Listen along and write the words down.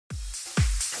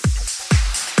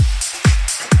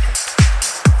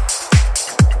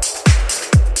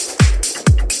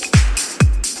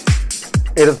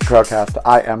It is the Karelcast.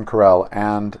 I am Karel,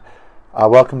 and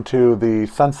welcome to the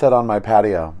sunset on my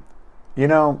patio. You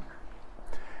know,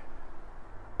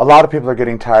 a lot of people are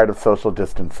getting tired of social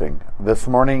distancing. This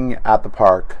morning at the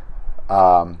park,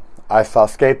 I saw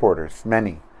skateboarders,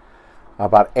 many,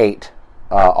 about 8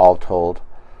 all told,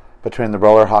 between the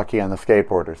roller hockey and the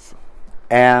skateboarders.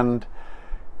 And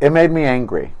it made me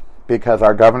angry because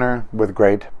our governor, with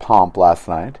great pomp last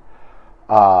night,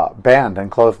 banned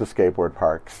and closed the skateboard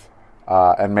parks.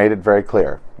 And made it very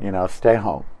clear, stay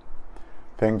home.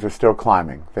 Things are still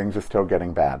climbing. Things are still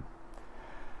getting bad.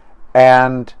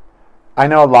 And I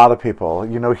know a lot of people,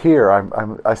 here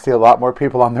I see a lot more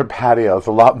people on their patios,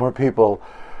 a lot more people,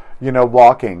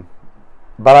 walking.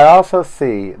 But I also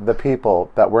see the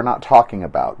people that we're not talking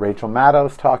about. Rachel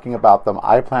Maddow's talking about them.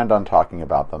 I planned on talking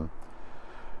about them.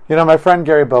 My friend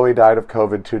Gary Bowie died of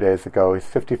COVID 2 days ago. He's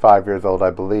 55 years old,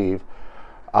 I believe.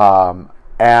 And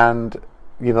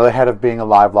the head of Being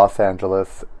Alive Los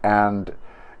Angeles, and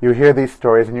you hear these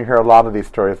stories, and you hear a lot of these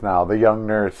stories now. The young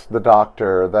nurse, the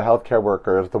doctor, the healthcare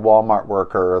workers, the Walmart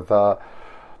worker,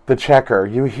 the checker.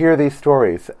 You hear these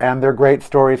stories, and they're great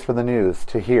stories for the news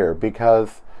to hear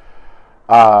because,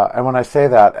 and when I say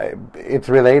that, it's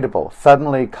relatable.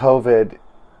 Suddenly, COVID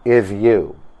is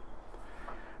you.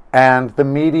 And the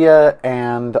media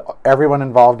and everyone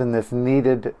involved in this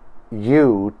needed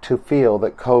you to feel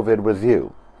that COVID was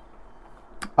you.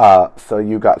 So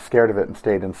you got scared of it and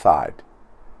stayed inside.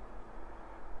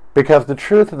 Because the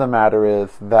truth of the matter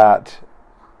is that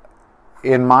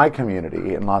in my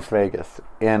community in Las Vegas,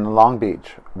 in Long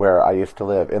Beach, where I used to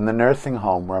live, in the nursing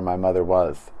home where my mother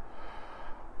was,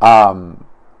 in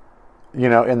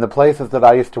the places that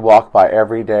I used to walk by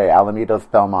every day, Alamitos,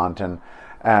 Belmont, and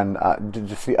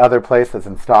just the other places,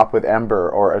 and stop with Ember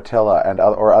or Attila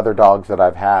or other dogs that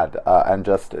I've had, and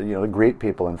just greet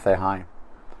people and say hi.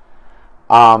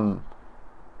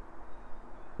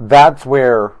 That's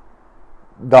where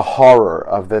the horror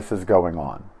of this is going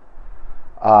on.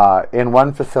 In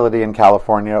one facility in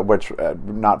California, which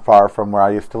not far from where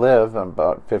I used to live,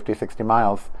 about 50, 60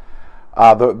 miles,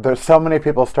 there's so many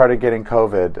people started getting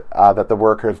COVID that the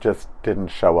workers just didn't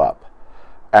show up.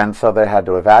 And so they had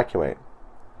to evacuate.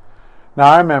 Now,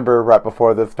 I remember right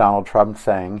before this Donald Trump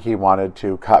saying he wanted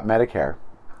to cut Medicare.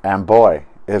 And boy,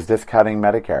 is this cutting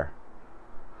Medicare.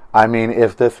 I mean,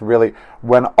 is this really,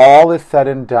 when all is said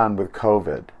and done with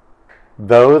COVID,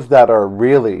 those that are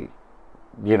really,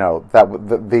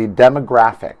 the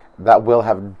demographic that will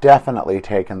have definitely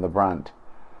taken the brunt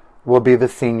will be the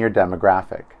senior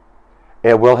demographic.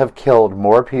 It will have killed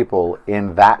more people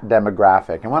in that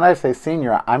demographic. And when I say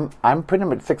senior, I'm pretty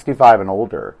much 65 and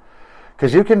older.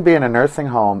 Because you can be in a nursing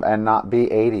home and not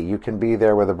be 80. You can be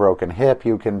there with a broken hip.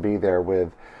 You can be there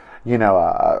with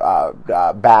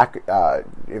back,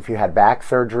 if you had back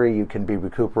surgery, you can be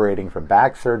recuperating from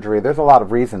back surgery. There's a lot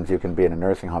of reasons you can be in a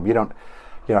nursing home. You don't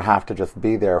have to just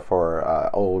be there for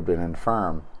old and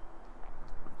infirm.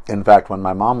 In fact, when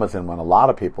my mom was in one, a lot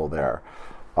of people there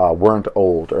weren't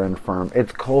old or infirm.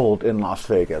 It's cold in Las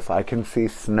Vegas. I can see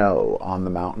snow on the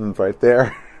mountains right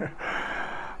there.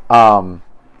 And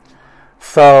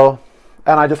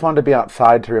I just wanted to be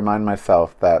outside to remind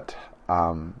myself that,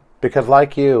 because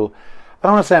like you, I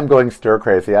don't want to say I'm going stir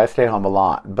crazy. I stay home a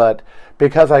lot. But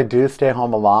because I do stay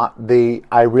home a lot,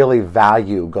 I really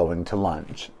value going to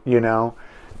lunch,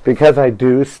 Because I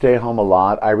do stay home a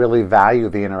lot, I really value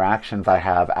the interactions I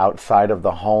have outside of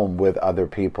the home with other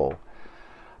people.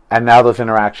 And now those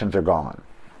interactions are gone.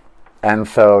 And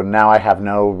so now I have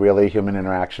no really human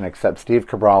interaction except Steve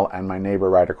Cabral and my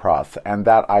neighbor right across. And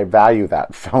that I value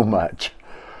that so much.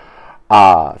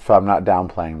 So I'm not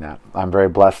downplaying that. I'm very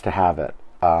blessed to have it.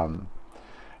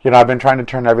 I've been trying to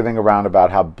turn everything around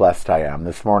about how blessed I am.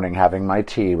 This morning, having my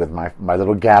tea with my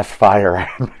little gas fire.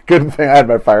 Good thing I had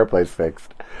my fireplace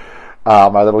fixed.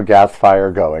 My little gas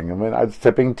fire going. I mean, I was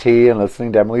sipping tea and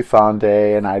listening to Emily Sande,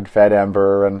 and I'd fed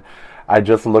Ember, and I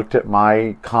just looked at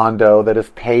my condo that is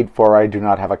paid for. I do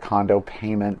not have a condo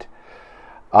payment.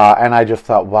 And I just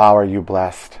thought, wow, are you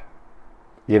blessed?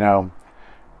 You're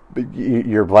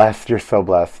blessed. You're so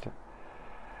blessed.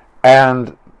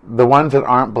 And the ones that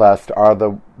aren't blessed are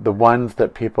the ones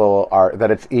that people are,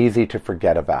 that it's easy to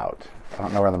forget about. I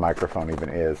don't know where the microphone even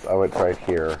is. Oh, it's right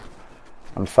here.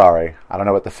 I'm sorry. I don't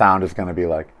know what the sound is going to be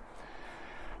like.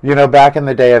 Back in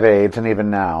the day of AIDS, and even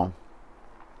now,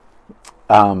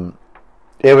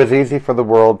 it was easy for the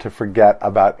world to forget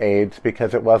about AIDS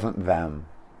because it wasn't them.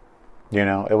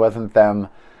 It wasn't them.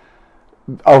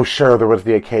 Oh, sure, there was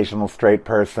the occasional straight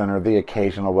person or the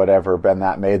occasional whatever, and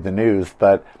that made the news,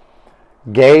 but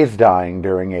gays dying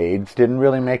during AIDS didn't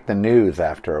really make the news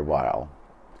after a while.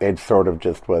 It sort of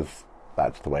just was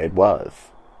That's the way it was.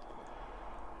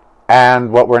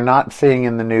 And what we're not seeing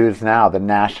in the news now, the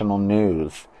national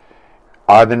news,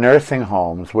 are the nursing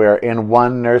homes where in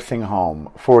one nursing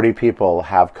home, 40 people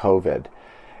have COVID.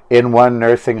 In one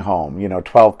nursing home,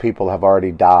 12 people have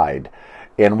already died.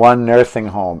 In one nursing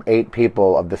home, 8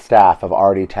 people of the staff have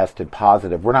already tested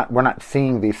positive. We're not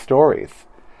seeing these stories.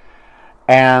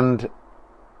 And,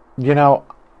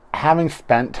 having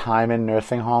spent time in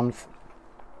nursing homes,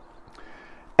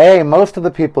 most of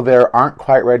the people there aren't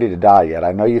quite ready to die yet.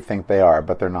 I know you think they are,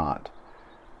 but they're not.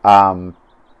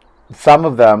 Some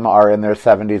of them are in their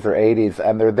 70s or 80s,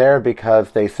 and they're there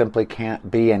because they simply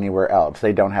can't be anywhere else.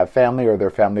 They don't have family, or their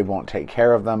family won't take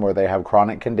care of them, or they have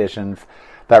chronic conditions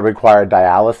that require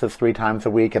dialysis 3 times a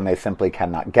week, and they simply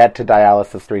cannot get to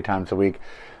dialysis 3 times a week.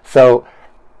 So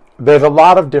there's a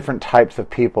lot of different types of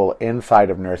people inside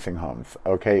of nursing homes.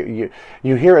 Okay,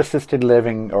 you hear assisted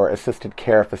living or assisted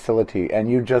care facility, and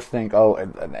you just think, oh,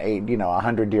 an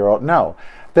 100-year-old. No,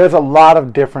 there's a lot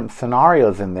of different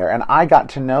scenarios in there, and I got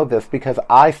to know this because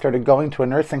I started going to a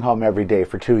nursing home every day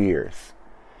for 2 years,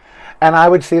 and I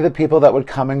would see the people that would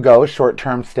come and go,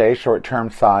 short-term stay,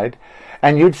 short-term side.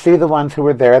 And you'd see the ones who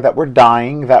were there that were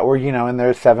dying, that were, in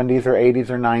their 70s or 80s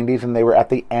or 90s, and they were at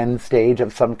the end stage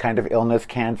of some kind of illness,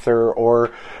 cancer or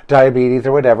diabetes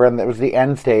or whatever, and it was the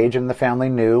end stage, and the family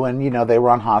knew, and, they were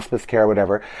on hospice care or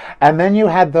whatever. And then you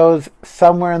had those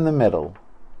somewhere in the middle.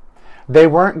 They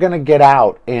weren't going to get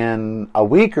out in a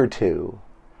week or two,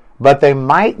 but they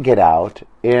might get out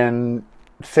in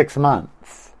 6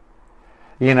 months.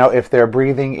 If their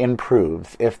breathing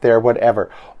improves, if they're whatever.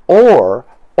 Or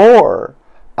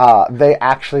they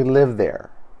actually live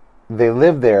there. They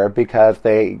live there because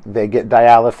they get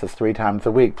dialysis 3 times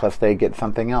a week, plus they get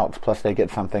something else,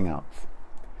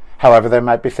 However, they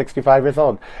might be 65 years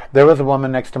old. There was a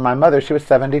woman next to my mother. She was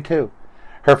 72.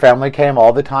 Her family came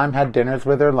all the time, had dinners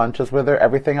with her, lunches with her,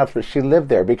 everything else, but she lived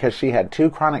there because she had 2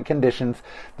 chronic conditions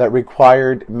that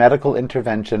required medical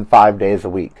intervention 5 days a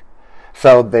week.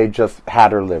 So they just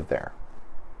had her live there.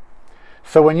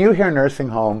 So when you hear nursing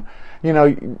home,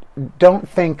 don't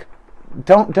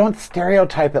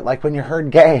stereotype it like when you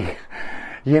heard gay.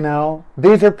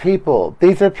 These are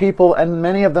people, and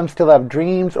many of them still have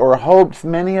dreams or hopes.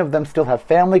 Many of them still have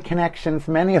family connections.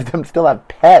 Many of them still have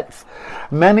pets.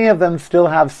 Many of them still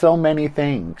have so many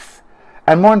things.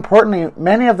 And more importantly,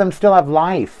 many of them still have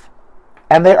life,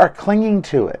 and they are clinging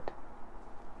to it.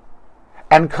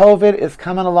 And COVID is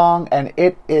coming along, and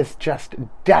it is just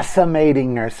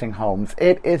decimating nursing homes.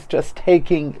 It is just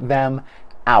taking them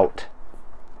out.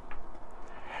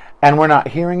 And we're not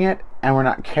hearing it, and we're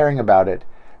not caring about it,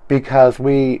 because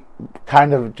we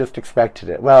kind of just expected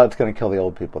it. Well, it's going to kill the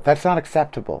old people. That's not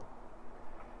acceptable.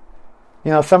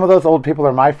 Some of those old people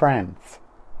are my friends.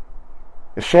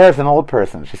 Cher's an old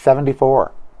person. She's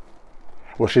 74.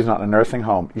 Well, she's not in a nursing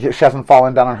home. She hasn't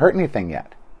fallen down and hurt anything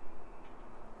yet.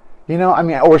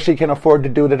 Or she can afford to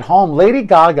do it at home. Lady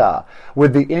Gaga,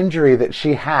 with the injury that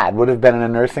she had, would have been in a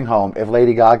nursing home if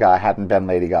Lady Gaga hadn't been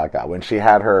Lady Gaga. When she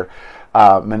had her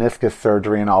meniscus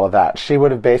surgery and all of that, she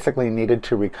would have basically needed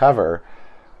to recover,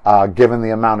 given the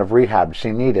amount of rehab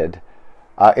she needed,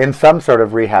 in some sort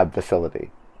of rehab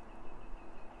facility.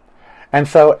 And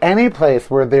so any place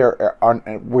where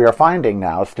we are finding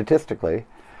now, statistically,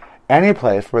 any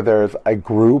place where there's a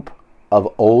group of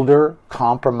older,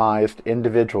 compromised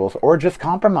individuals, or just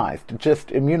compromised, just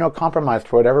immunocompromised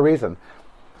for whatever reason,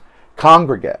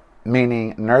 congregate,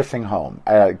 meaning nursing home,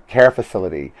 a care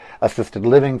facility, assisted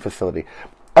living facility.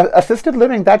 Assisted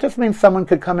living, that just means someone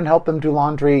could come and help them do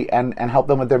laundry and help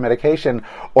them with their medication,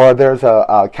 or there's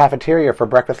a cafeteria for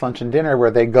breakfast, lunch, and dinner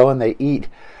where they go and they eat,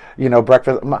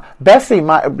 breakfast.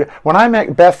 When I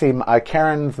met Bessie,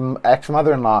 Karen's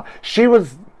ex-mother-in-law, she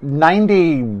was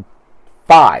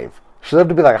 95. She lived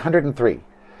to be like 103.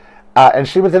 And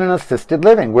she was in an assisted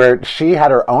living where she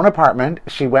had her own apartment.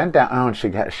 She went down, and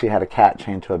she had a cat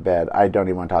chained to a bed. I don't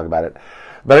even want to talk about it.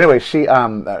 But anyway,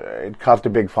 it caused a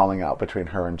big falling out between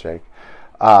her and Jake,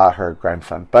 her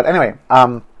grandson. But anyway,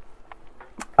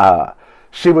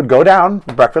 she would go down,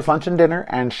 breakfast, lunch, and dinner,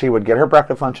 and she would get her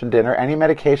breakfast, lunch, and dinner. Any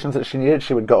medications that she needed,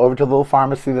 she would go over to the little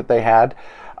pharmacy that they had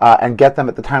and get them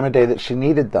at the time of day that she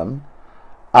needed them.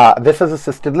 This is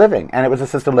assisted living, and it was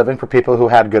assisted living for people who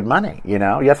had good money,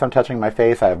 Yes, I'm touching my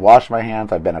face. I have washed my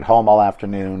hands. I've been at home all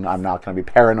afternoon. I'm not going to be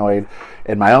paranoid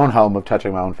in my own home of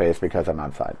touching my own face because I'm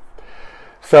outside.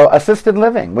 So assisted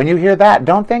living, when you hear that,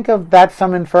 don't think of that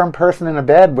some infirm person in a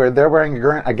bed where they're wearing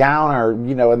a gown or,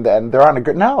 and they're on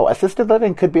a... No, assisted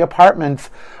living could be apartments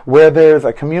where there's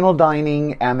a communal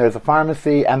dining and there's a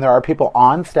pharmacy and there are people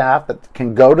on staff that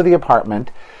can go to the apartment.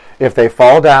 If they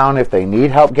fall down, if they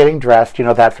need help getting dressed,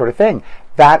 that sort of thing.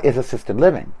 That is assisted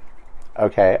living.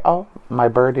 Okay. Oh, my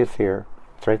bird is here.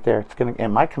 It's right there. It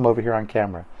might come over here on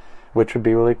camera, which would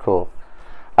be really cool.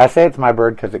 I say it's my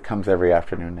bird because it comes every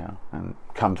afternoon now and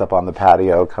comes up on the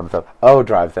patio,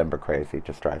 drives Ember crazy,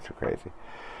 just drives her crazy.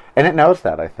 And it knows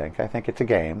that, I think. I think it's a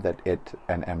game that it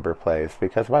and Ember plays,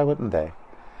 because why wouldn't they?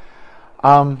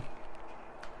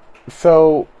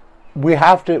 So we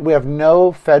have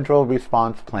no federal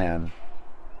response plan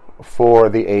for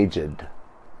the aged,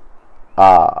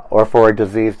 or for a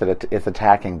disease that is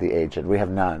attacking the aged. We have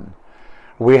none.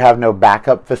 We have no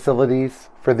backup facilities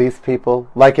for these people,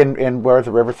 like in where was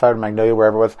it, Riverside or Magnolia,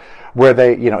 wherever it was, where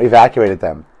they evacuated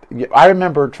them. I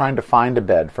remember trying to find a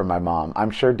bed for my mom.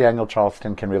 I'm sure Daniel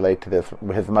Charleston can relate to this.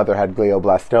 His mother had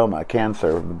glioblastoma,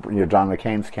 cancer, John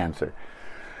McCain's cancer.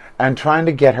 And trying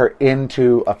to get her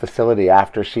into a facility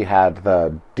after she had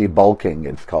the debulking,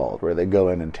 it's called, where they go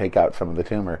in and take out some of the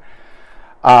tumor.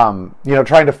 Trying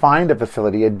to find a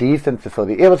facility, a decent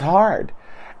facility, it was hard.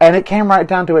 And it came right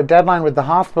down to a deadline with the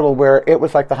hospital where it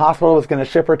was like the hospital was going to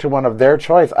ship her to one of their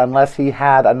choice unless he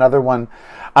had another one.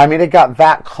 I mean, it got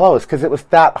that close because it was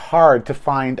that hard to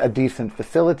find a decent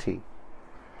facility.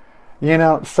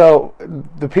 So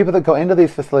the people that go into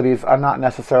these facilities are not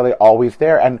necessarily always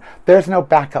there, and there's no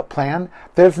backup plan.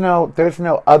 There's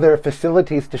no other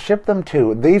facilities to ship them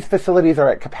to. These facilities are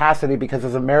at capacity because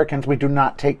as Americans we do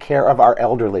not take care of our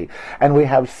elderly, and we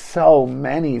have so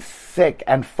many sick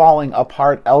and falling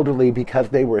apart elderly because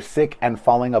they were sick and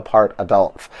falling apart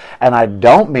adults. And I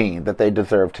don't mean that they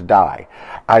deserve to die.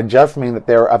 I just mean that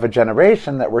they're of a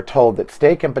generation that were told that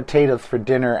steak and potatoes for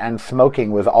dinner and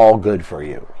smoking was all good for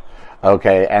you.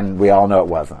 Okay, and we all know it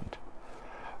wasn't.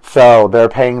 So they're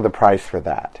paying the price for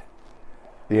that.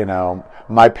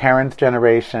 My parents'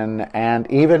 generation and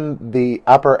even the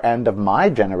upper end of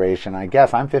my generation, I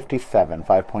guess, I'm 57,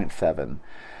 5.7.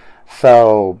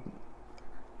 So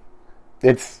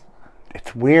it's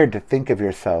weird to think of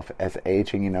yourself as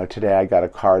aging. Today I got a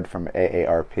card from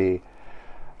AARP.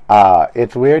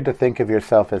 It's weird to think of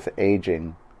yourself as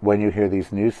aging when you hear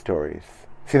these news stories.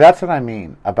 See, that's what I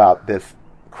mean about this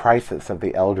crisis of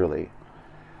the elderly.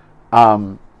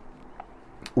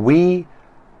 We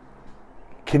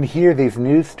can hear these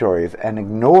news stories and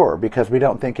ignore because we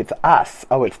don't think it's us.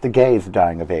 Oh, it's the gays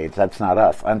dying of AIDS. That's not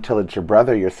us. Until it's your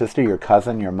brother, your sister, your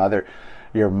cousin, your mother,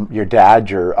 your dad,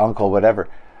 your uncle, whatever.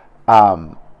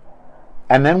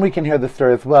 And then we can hear the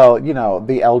story as well,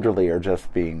 the elderly are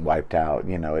just being wiped out.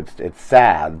 It's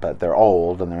sad, but they're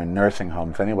old and they're in nursing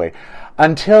homes anyway.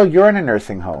 Until you're in a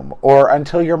nursing home, or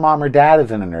until your mom or dad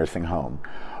is in a nursing home,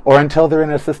 or until they're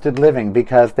in assisted living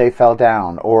because they fell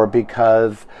down, or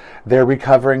because they're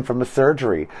recovering from a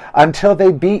surgery, until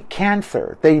they beat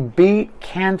cancer. They beat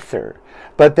cancer,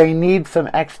 but they need some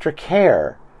extra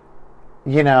care,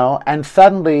 and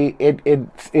suddenly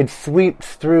it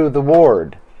sweeps through the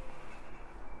ward.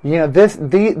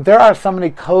 There are so many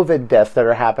COVID deaths that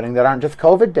are happening that aren't just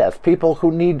COVID deaths. People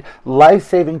who need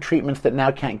life-saving treatments that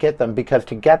now can't get them because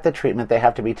to get the treatment they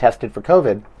have to be tested for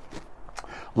COVID,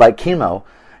 like chemo.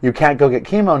 You can't go get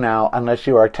chemo now unless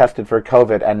you are tested for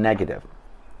COVID and negative.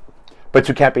 But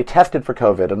you can't be tested for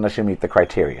COVID unless you meet the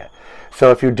criteria. So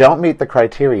if you don't meet the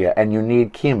criteria and you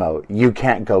need chemo, you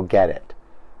can't go get it.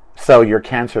 So your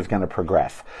cancer is going to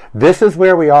progress. This is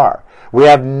where we are. We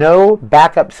have no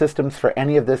backup systems for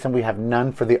any of this, and we have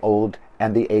none for the old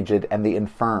and the aged and the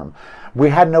infirm.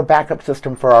 We had no backup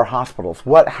system for our hospitals.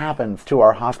 What happens to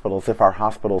our hospitals if our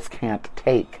hospitals can't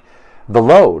take the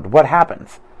load? What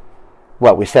happens?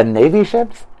 What, we send Navy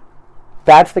ships?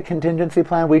 That's the contingency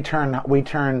plan. We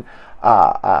turn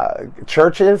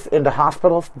churches into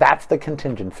hospitals. That's the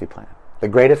contingency plan. The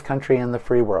greatest country in the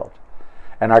free world.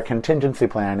 And our contingency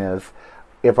plan is,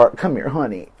 come here,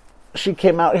 honey. She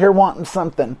came out here wanting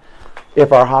something.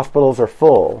 If our hospitals are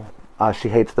full, she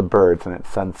hates the birds and it's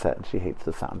sunset, and she hates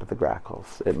the sound of the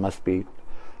grackles. It must be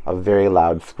a very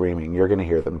loud screaming. You're going to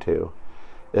hear them too.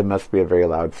 It must be a very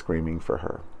loud screaming for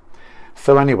her.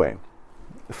 So anyway,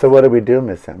 what do we do,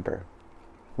 Miss Ember?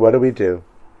 What do we do?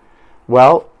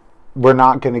 Well, we're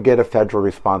not going to get a federal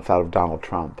response out of Donald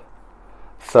Trump.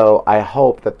 So I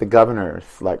hope that the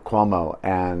governors like Cuomo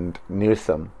and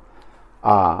Newsom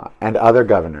and other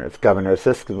governors, Governor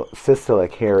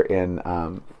Sistolik here in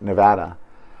Nevada,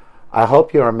 I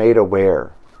hope you are made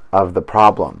aware of the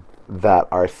problem that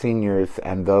our seniors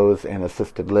and those in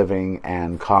assisted living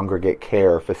and congregate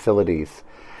care facilities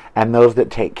and those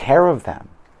that take care of them.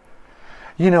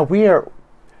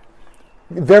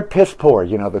 They're piss poor,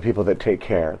 the people that take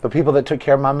care. The people that took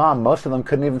care of my mom, most of them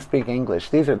couldn't even speak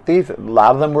English. A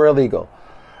lot of them were illegal.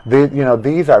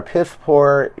 These are piss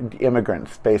poor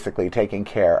immigrants basically taking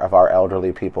care of our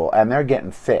elderly people, and they're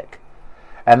getting sick,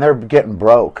 and they're getting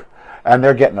broke, and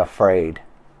they're getting afraid.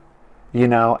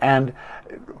 And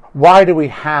why do we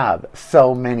have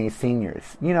so many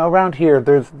seniors? Around here,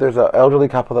 there's an elderly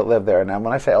couple that live there. And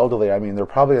when I say elderly, I mean they're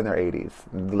probably in their 80s,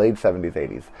 late 70s,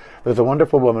 80s. There's a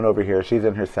wonderful woman over here. She's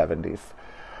in her 70s.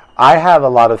 I have a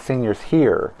lot of seniors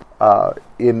here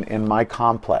in my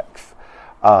complex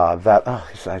I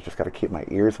just got to keep my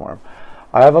ears warm.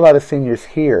 I have a lot of seniors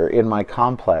here in my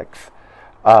complex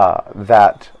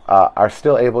that are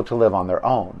still able to live on their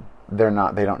own. They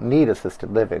don't need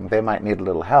assisted living. They might need a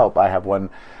little help. I have one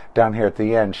down here at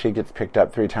the end. She gets picked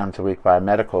up 3 times a week by a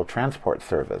medical transport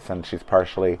service, and she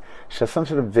has some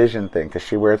sort of vision thing because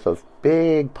she wears those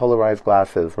big polarized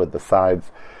glasses with the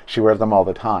sides. She wears them all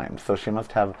the time, so she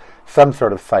must have some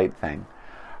sort of sight thing.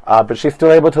 But she's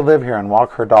still able to live here and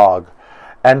walk her dog.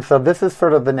 And so this is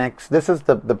sort of this is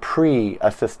the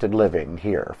pre-assisted living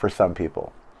here for some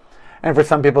people. And for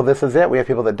some people, this is it. We have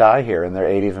people that die here in their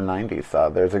 80s and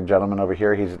 90s. There's a gentleman over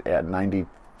here. He's at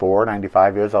 94,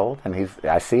 95 years old, and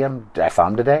I saw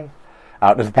him today,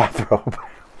 out in his bathrobe.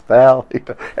 Well,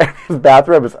 his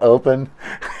bathrobe is open.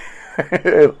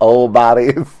 His old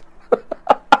bodies.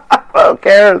 Who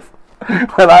cares?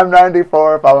 When I'm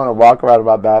 94, if I want to walk around in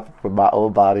my bathroom with my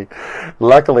old body,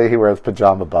 luckily he wears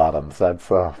pajama bottoms. That's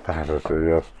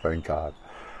yes, thank God.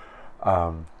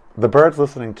 The bird's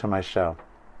listening to my show.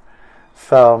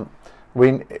 So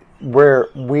we're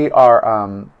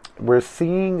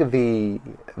seeing the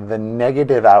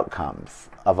negative outcomes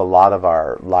of a lot of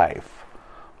our life,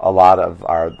 a lot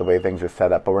of the way things are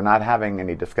set up, but we're not having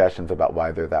any discussions about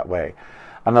why they're that way.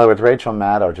 In other words, Rachel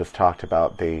Maddow just talked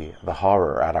about the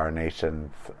horror at our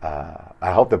nation's.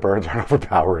 I hope the birds aren't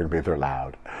overpowering me; they're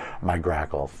loud. My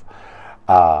grackles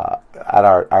at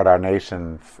our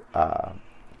nation's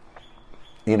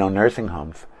nursing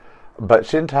homes. But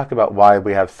she didn't talk about why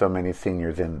we have so many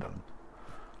seniors in them.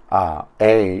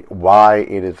 Why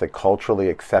it is a culturally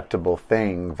acceptable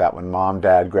thing that when mom,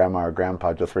 dad, grandma, or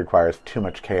grandpa just requires too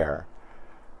much care,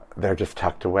 they're just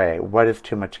tucked away. What is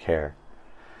too much care?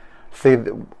 See,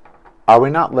 are we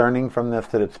not learning from this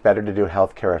that it's better to do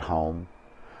healthcare at home?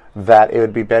 That it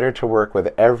would be better to work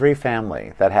with every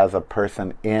family that has a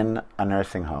person in a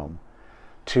nursing home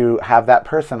to have that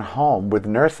person home with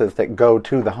nurses that go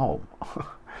to the home.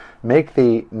 Make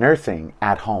the nursing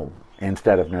at home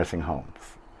instead of nursing homes.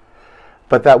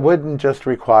 But that wouldn't just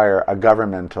require a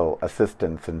governmental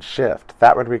assistance and shift.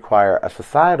 That would require a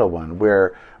societal one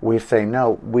where we say,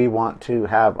 no, we want to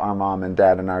have our mom and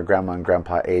dad and our grandma and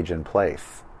grandpa age in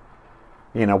place.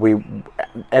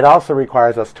 It also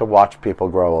requires us to watch people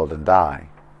grow old and die.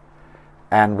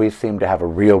 And we seem to have a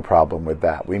real problem with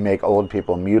that. We make old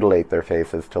people mutilate their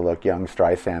faces to look young.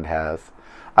 Streisand has.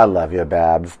 I love you,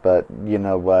 Babs, but you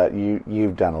know what?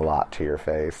 You've done a lot to your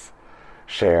face.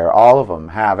 Cher, all of them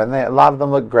have, and a lot of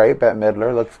them look great. Bette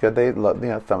Midler looks good. They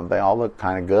all look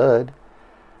kind of good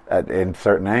in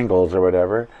certain angles or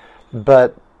whatever,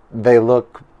 but they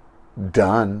look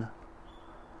done.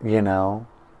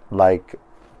 Like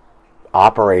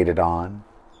operated on.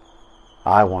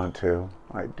 I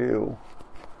do.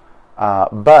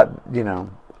 But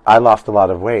I lost a lot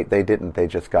of weight. They didn't. They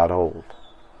just got old.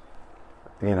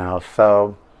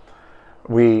 So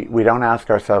we don't ask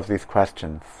ourselves these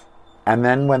questions. And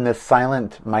then when this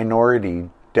silent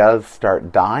minority does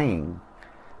start dying,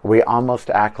 we almost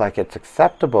act like it's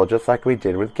acceptable, just like we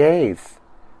did with gays.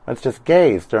 It's just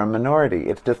gays. They're a minority.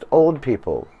 It's just old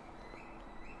people.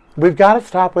 We've got to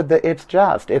stop with the it's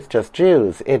just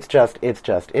Jews. It's just.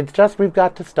 We've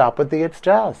got to stop with the it's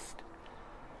just.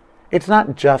 It's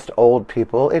not just old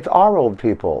people, it's our old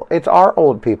people. It's our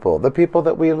old people, the people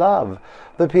that we love,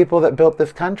 the people that built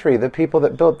this country, the people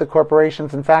that built the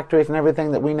corporations and factories and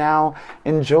everything that we now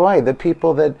enjoy, the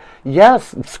people that,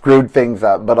 yes, screwed things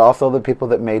up, but also the people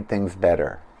that made things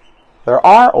better. There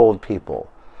are old people.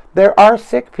 There are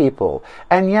sick people.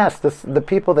 And yes, the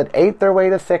people that ate their way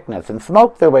to sickness and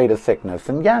smoked their way to sickness,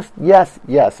 and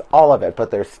yes, all of it,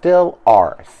 but they're still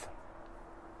ours.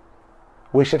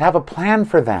 We should have a plan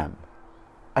for them.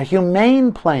 A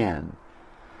humane plan.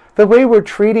 The way we're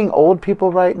treating old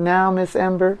people right now, Miss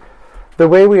Ember, the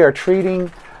way we are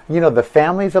treating, the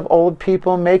families of old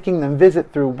people, making them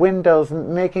visit through windows,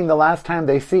 making the last time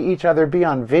they see each other be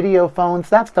on video phones,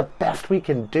 that's the best we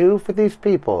can do for these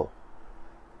people.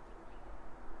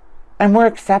 And we're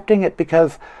accepting it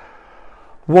because,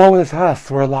 woe is us,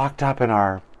 we're locked up in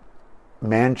our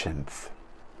mansions.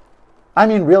 I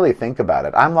mean, really think about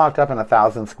it. I'm locked up in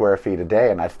 1,000 square feet a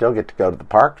day, and I still get to go to the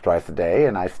park twice a day,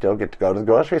 and I still get to go to the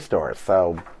grocery store.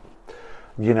 So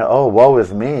Oh, woe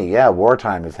is me. Yeah,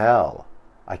 wartime is hell.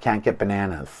 I can't get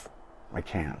bananas. I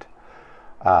can't.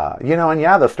 And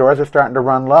the stores are starting to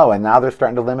run low, and now they're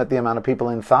starting to limit the amount of people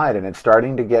inside, and it's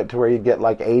starting to get to where you get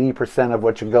like 80% of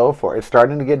what you go for. It's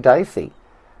starting to get dicey.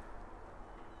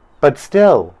 But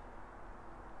still,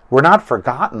 we're not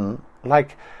forgotten.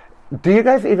 Like, do you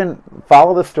guys even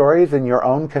follow the stories in your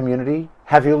own community?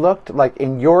 Have you looked, like,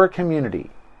 in your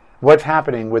community, what's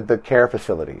happening with the care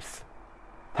facilities?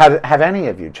 Have any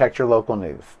of you checked your local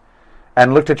news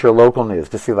and looked at your local news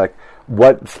to see, like,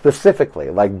 what specifically,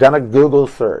 like, done a Google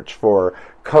search for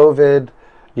COVID,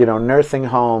 nursing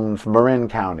homes, Marin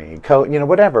County,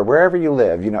 whatever, wherever you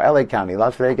live, LA County,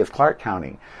 Las Vegas, Clark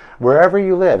County, wherever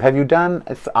you live. Have you done?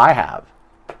 I have.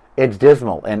 It's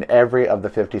dismal in every of the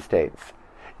 50 states.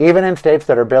 Even in states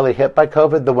that are barely hit by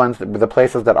COVID, the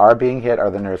places that are being hit are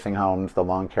the nursing homes, the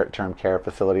long-term care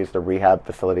facilities, the rehab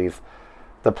facilities,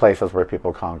 the places where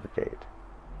people congregate.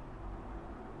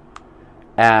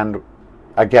 And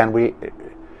again,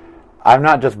 I'm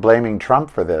not just blaming Trump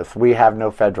for this. We have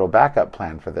no federal backup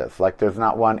plan for this. Like, there's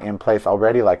not one in place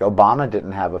already. Like, Obama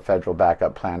didn't have a federal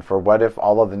backup plan for what if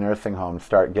all of the nursing homes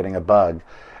start getting a bug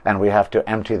and we have to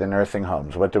empty the nursing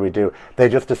homes. What do? They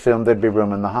just assumed there'd be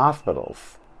room in the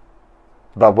hospitals.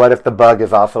 But what if the bug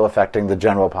is also affecting the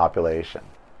general population?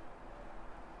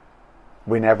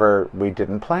 We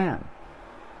didn't plan.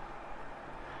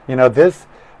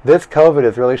 This COVID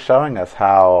is really showing us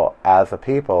how, as a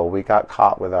people, we got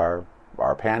caught with our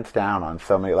pants down on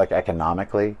so many, like,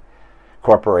 economically.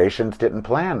 Corporations didn't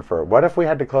plan for, what if we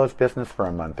had to close business for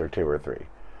a month or 2 or 3?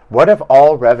 What if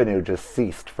all revenue just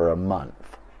ceased for a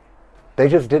month? They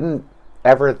just didn't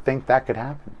ever think that could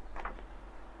happen.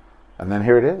 And then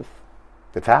here it is.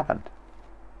 It's happened.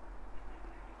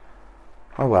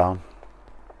 Oh well.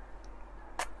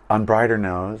 On brighter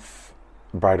news,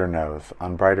 is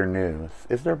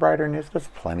there brighter news? There's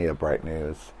plenty of bright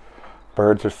news.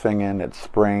 Birds are singing, it's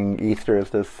spring, Easter is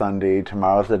this Sunday,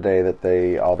 tomorrow's the day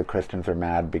that all the Christians are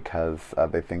mad because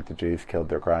they think the Jews killed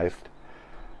their Christ.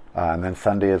 And then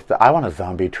Sunday is I want a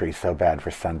zombie tree so bad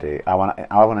for Sunday. I want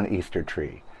an Easter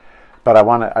tree. But I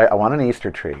want an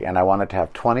Easter tree, and I want it to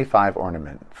have 25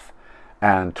 ornaments.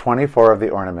 And 24 of the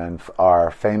ornaments are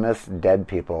famous dead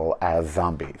people as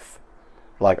zombies.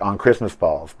 Like on Christmas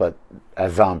balls, but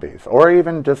as zombies. Or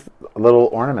even just little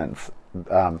ornaments.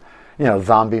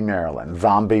 Zombie Marilyn,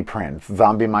 zombie Prince,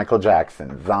 zombie Michael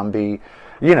Jackson, zombie,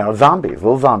 zombies,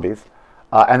 little zombies.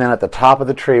 And then at the top of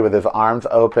the tree with his arms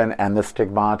open and the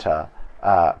stigmata,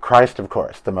 Christ, of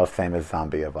course, the most famous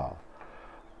zombie of all.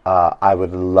 I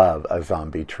would love a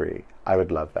zombie tree. I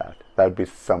would love that. That would be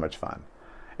so much fun.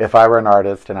 If I were an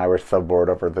artist and I were so bored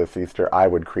over this Easter, I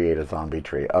would create a zombie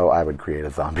tree. Oh, I would create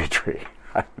a zombie tree.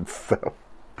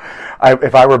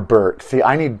 If I were Bert,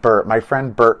 I need Bert. My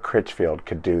friend Bert Critchfield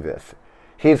could do this.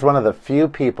 He's one of the few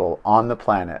people on the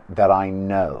planet that I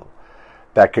know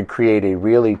that could create a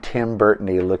really Tim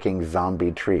Burton-y looking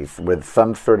zombie tree with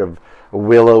some sort of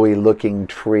willowy looking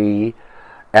tree,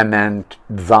 and then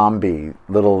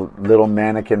little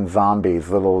mannequin zombies,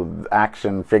 little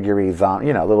action figure-y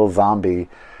little zombie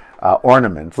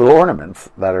ornaments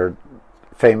that are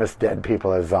famous dead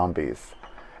people as zombies,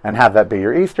 and have that be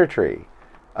your Easter tree,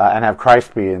 and have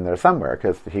Christ be in there somewhere,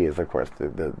 because he is, of course,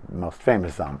 the most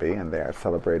famous zombie, and they are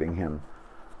celebrating him,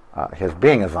 his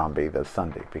being a zombie this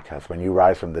Sunday, because when you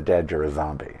rise from the dead, you're a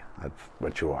zombie. That's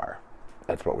what you are.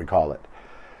 That's what we call it.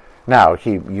 Now,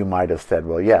 you might have said,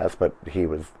 well, yes, but he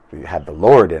had the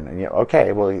Lord in it.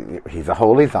 Okay, well, he's a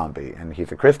holy zombie, and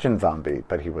he's a Christian zombie,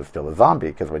 but he was still a zombie,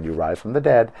 because when you rise from the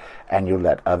dead, and you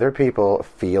let other people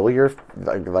feel your,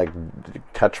 like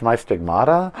touch my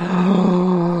stigmata,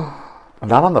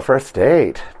 not on the first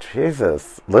date.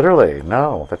 Jesus, literally,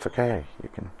 no, that's okay. You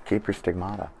can keep your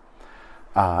stigmata.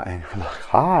 And you're like,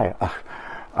 hi.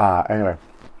 Anyway.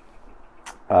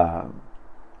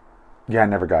 Yeah, I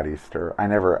never got Easter.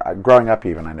 Growing up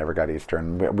even, I never got Easter,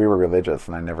 and we were religious,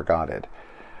 and I never got it.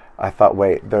 I thought,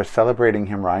 wait, they're celebrating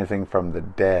him rising from the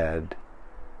dead,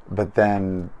 but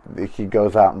then he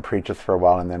goes out and preaches for a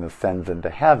while and then ascends into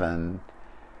heaven.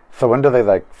 So when do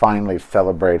they, finally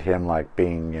celebrate him,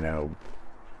 being,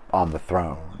 on the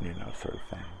throne, sort of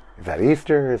thing? Is that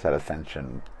Easter? Is that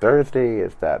Ascension Thursday?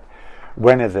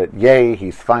 When is it? Yay,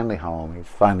 he's finally home. He's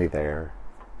finally there.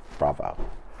 Bravo.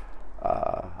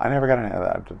 I never got any of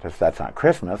that. That's not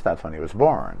Christmas. That's when he was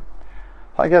born.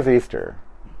 So I guess Easter.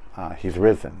 He's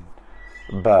risen.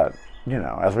 But,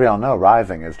 as we all know,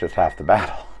 rising is just half the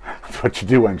battle. That's what you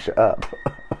do once you're up.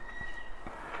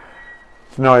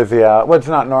 It's noisy. Well, it's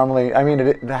not normally...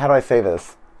 how do I say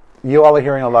this? You all are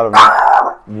hearing a lot of...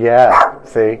 Yeah,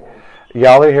 see?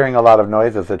 Y'all are hearing a lot of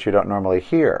noises that you don't normally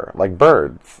hear, like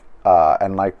birds,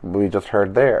 and like we just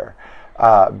heard there,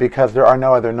 because there are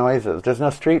no other noises. There's no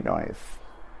street noise.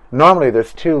 Normally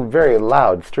there's two very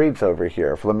loud streets over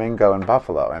here, Flamingo and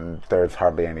Buffalo, and there's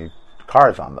hardly any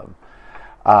cars on them.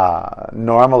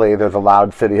 Normally there's a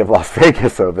loud city of Las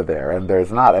Vegas over there, and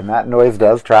there's not, and that noise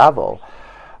does travel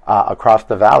across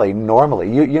the valley normally.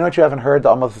 You know what you haven't heard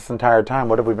almost this entire time?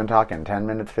 What have we been talking? 10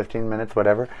 minutes, 15 minutes,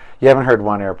 whatever? You haven't heard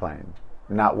one airplane.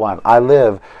 Not one.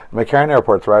 McCarran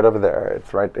Airport's right over there.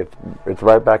 It's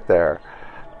right back there.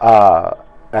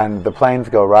 And the planes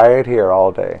go right here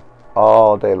all day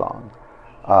long.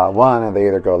 And they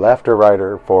either go left or right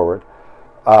or forward.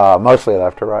 Mostly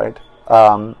left or right.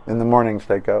 In the mornings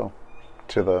they go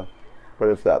to the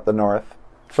north.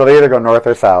 So they either go north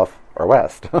or south or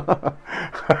west.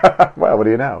 Well, what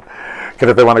do you know? Because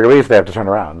if they want to go east, they have to turn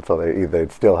around. So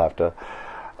they'd still have to.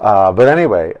 But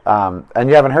anyway, and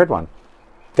you haven't heard one.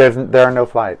 There are no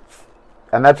flights,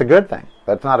 and that's a good thing.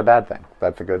 That's not a bad thing.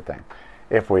 That's a good thing,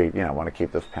 if we want to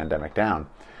keep this pandemic down.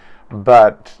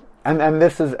 But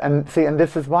this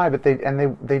is why. But they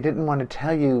didn't want to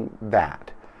tell you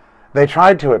that. They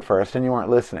tried to at first, and you weren't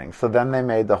listening. So then they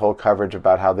made the whole coverage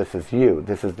about how this is you.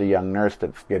 This is the young nurse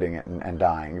that's getting it and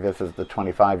dying. This is the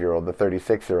 25-year-old, the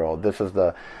 36-year-old. This is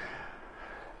the...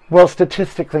 Well,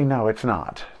 statistically, no, it's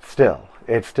not.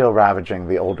 It's still ravaging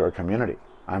the older community.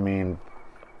 I mean,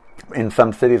 in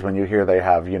some cities, when you hear they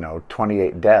have,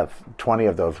 28 deaths, 20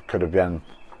 of those could have been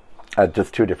at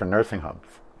just 2 different nursing homes,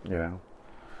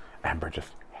 Amber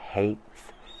just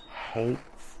hates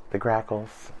the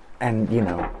grackles. And,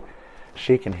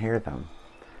 she can hear them.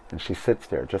 And she sits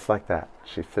there just like that.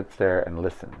 She sits there and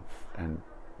listens. And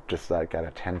just like at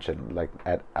attention, like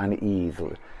at unease.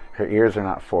 Her ears are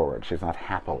not forward. She's not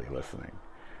happily listening.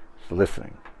 She's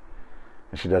listening.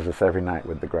 And she does this every night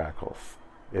with the grackles.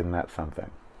 Isn't that something?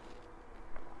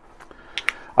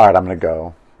 All right, I'm going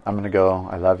to go.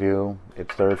 I love you.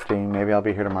 It's Thursday. Maybe I'll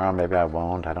be here tomorrow. Maybe I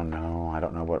won't. I don't know. I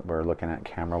don't know what we're looking at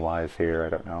camera-wise here. I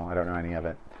don't know any of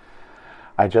it.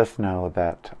 I just know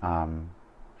that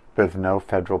there's no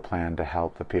federal plan to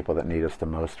help the people that need us the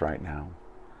most right now.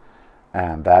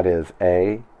 And that is,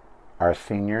 A, our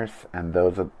seniors and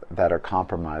those that are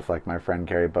compromised, like my friend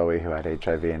Gary Bowie, who had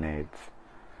HIV and AIDS.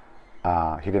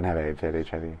 He didn't have AIDS, he had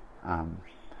HIV.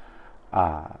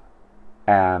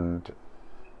 And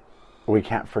we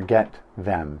can't forget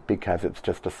them because it's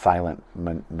just a silent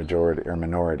majority or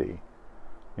minority.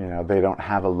 They don't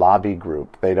have a lobby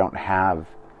group. They don't have...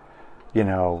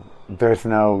 there's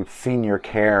no senior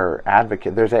care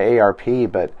advocate. There's an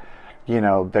AARP, but,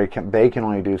 they can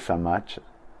only do so much.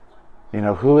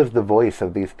 Who is the voice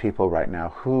of these people right now?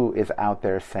 Who is out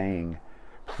there saying,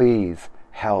 please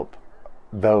help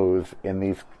those in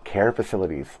these care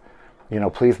facilities?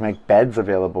 Please make beds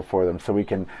available for them so we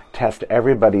can test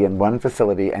everybody in one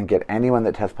facility and get anyone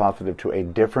that tests positive to a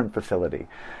different facility.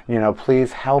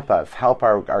 Please help us, help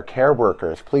our care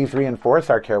workers. Please reinforce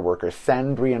our care workers.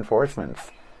 Send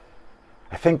reinforcements.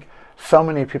 I think so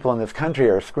many people in this country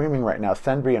are screaming right now,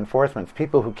 send reinforcements.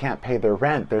 People who can't pay their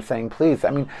rent, they're saying, please.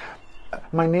 I mean,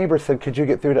 my neighbor said, could you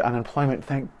get through to unemployment?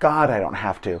 Thank God I don't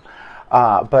have to.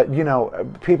 But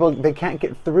people, they can't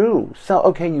get through. So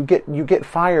okay, you get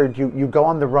fired, you go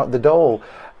on the dole,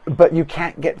 but you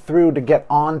can't get through to get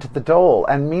onto the dole.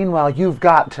 And meanwhile, you've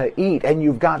got to eat, and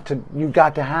you've got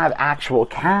to have actual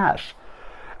cash.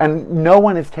 And no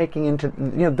one is taking into,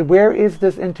 where is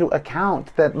this into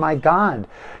account that, my God,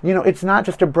 it's not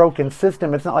just a broken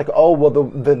system. It's not like, oh, well,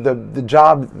 the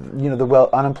job, the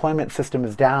unemployment system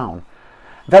is down.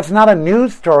 That's not a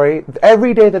news story.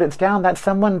 Every day that it's down, that's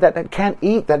someone that can't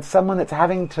eat. That's someone that's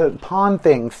having to pawn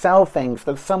things, sell things.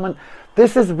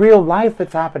 This is real life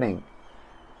that's happening.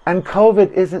 And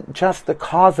COVID isn't just the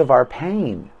cause of our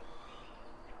pain.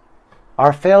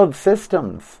 Our failed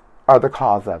systems are the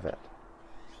cause of it.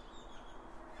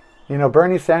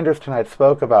 Bernie Sanders tonight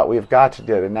spoke about we've got to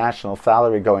get a national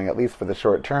salary going, at least for the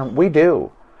short term. We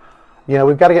do.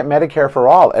 We've got to get Medicare for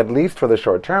all, at least for the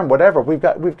short term, whatever. We've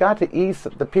got to ease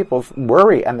the people's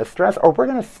worry and the stress, or we're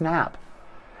going to snap.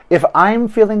 If I'm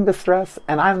feeling the stress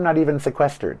and I'm not even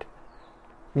sequestered,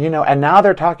 and now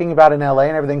they're talking about in LA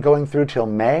and everything going through till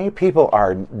May, people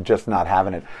are just not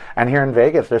having it. And here in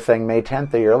Vegas, they're saying May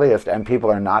 10th, the earliest, and people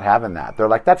are not having that. They're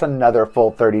like, that's another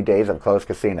full 30 days of closed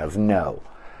casinos. No.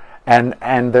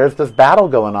 And there's this battle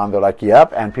going on. They're like,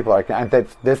 yep. And people are like, and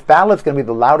this battle is going to be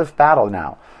the loudest battle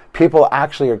now. People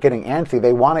actually are getting antsy.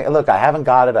 They want to, look, I haven't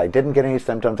got it. I didn't get any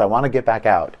symptoms. I want to get back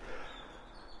out.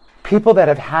 People that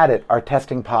have had it are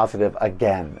testing positive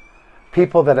again.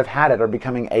 People that have had it are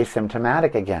becoming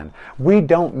asymptomatic again. We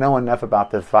don't know enough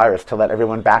about this virus to let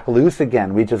everyone back loose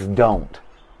again. We just don't.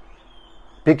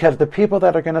 Because the people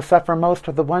that are going to suffer most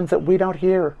are the ones that we don't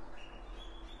hear.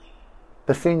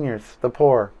 The seniors, the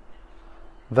poor,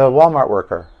 the Walmart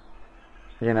worker,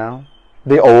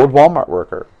 the old Walmart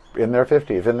worker in their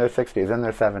 50s, in their 60s, in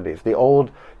their 70s, the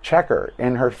old checker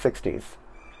in her 60s,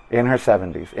 in her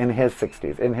 70s, in his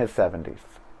 60s, in his 70s.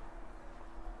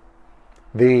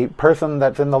 The person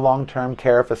that's in the long-term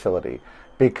care facility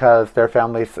because their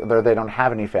families, they don't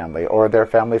have any family, or their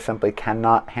family simply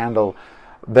cannot handle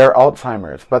their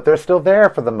Alzheimer's, but they're still there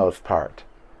for the most part.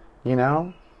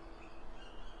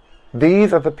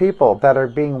 These are the people that are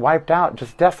being wiped out,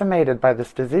 just decimated by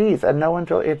this disease, and no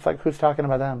one's really, it's like, who's talking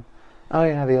about them? Oh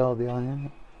yeah, the old, yeah.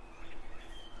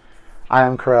 I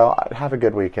am Karel. Have a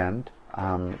good weekend.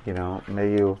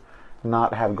 May you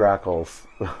not have grackles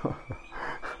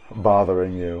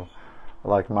bothering you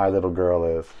like my little girl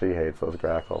is. She hates those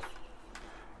grackles.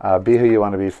 Be who you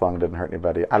want to be so long it didn't hurt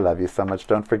anybody. I love you so much.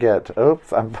 Don't forget.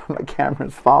 Oops, my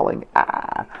camera's falling.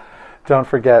 Don't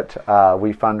forget,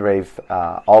 we fundraise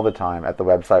all the time at the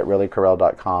website,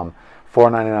 reallykarel.com.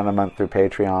 $4.99 a month through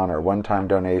Patreon, or one-time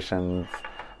donations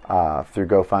through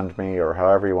GoFundMe, or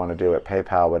however you want to do it,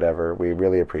 PayPal, whatever. We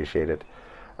really appreciate it.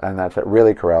 And that's at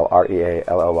reallykarel,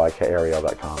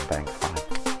 REALLYKAREL.com. Thanks. Bye.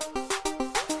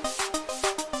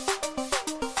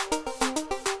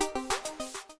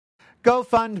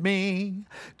 GoFundMe.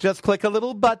 Just click a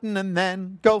little button and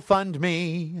then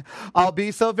GoFundMe. I'll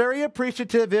be so very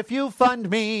appreciative if you fund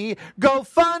me.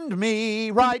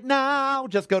 GoFundMe right now.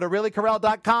 Just go to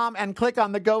reallykarel.com and click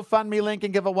on the GoFundMe link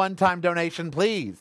and give a one-time donation, please.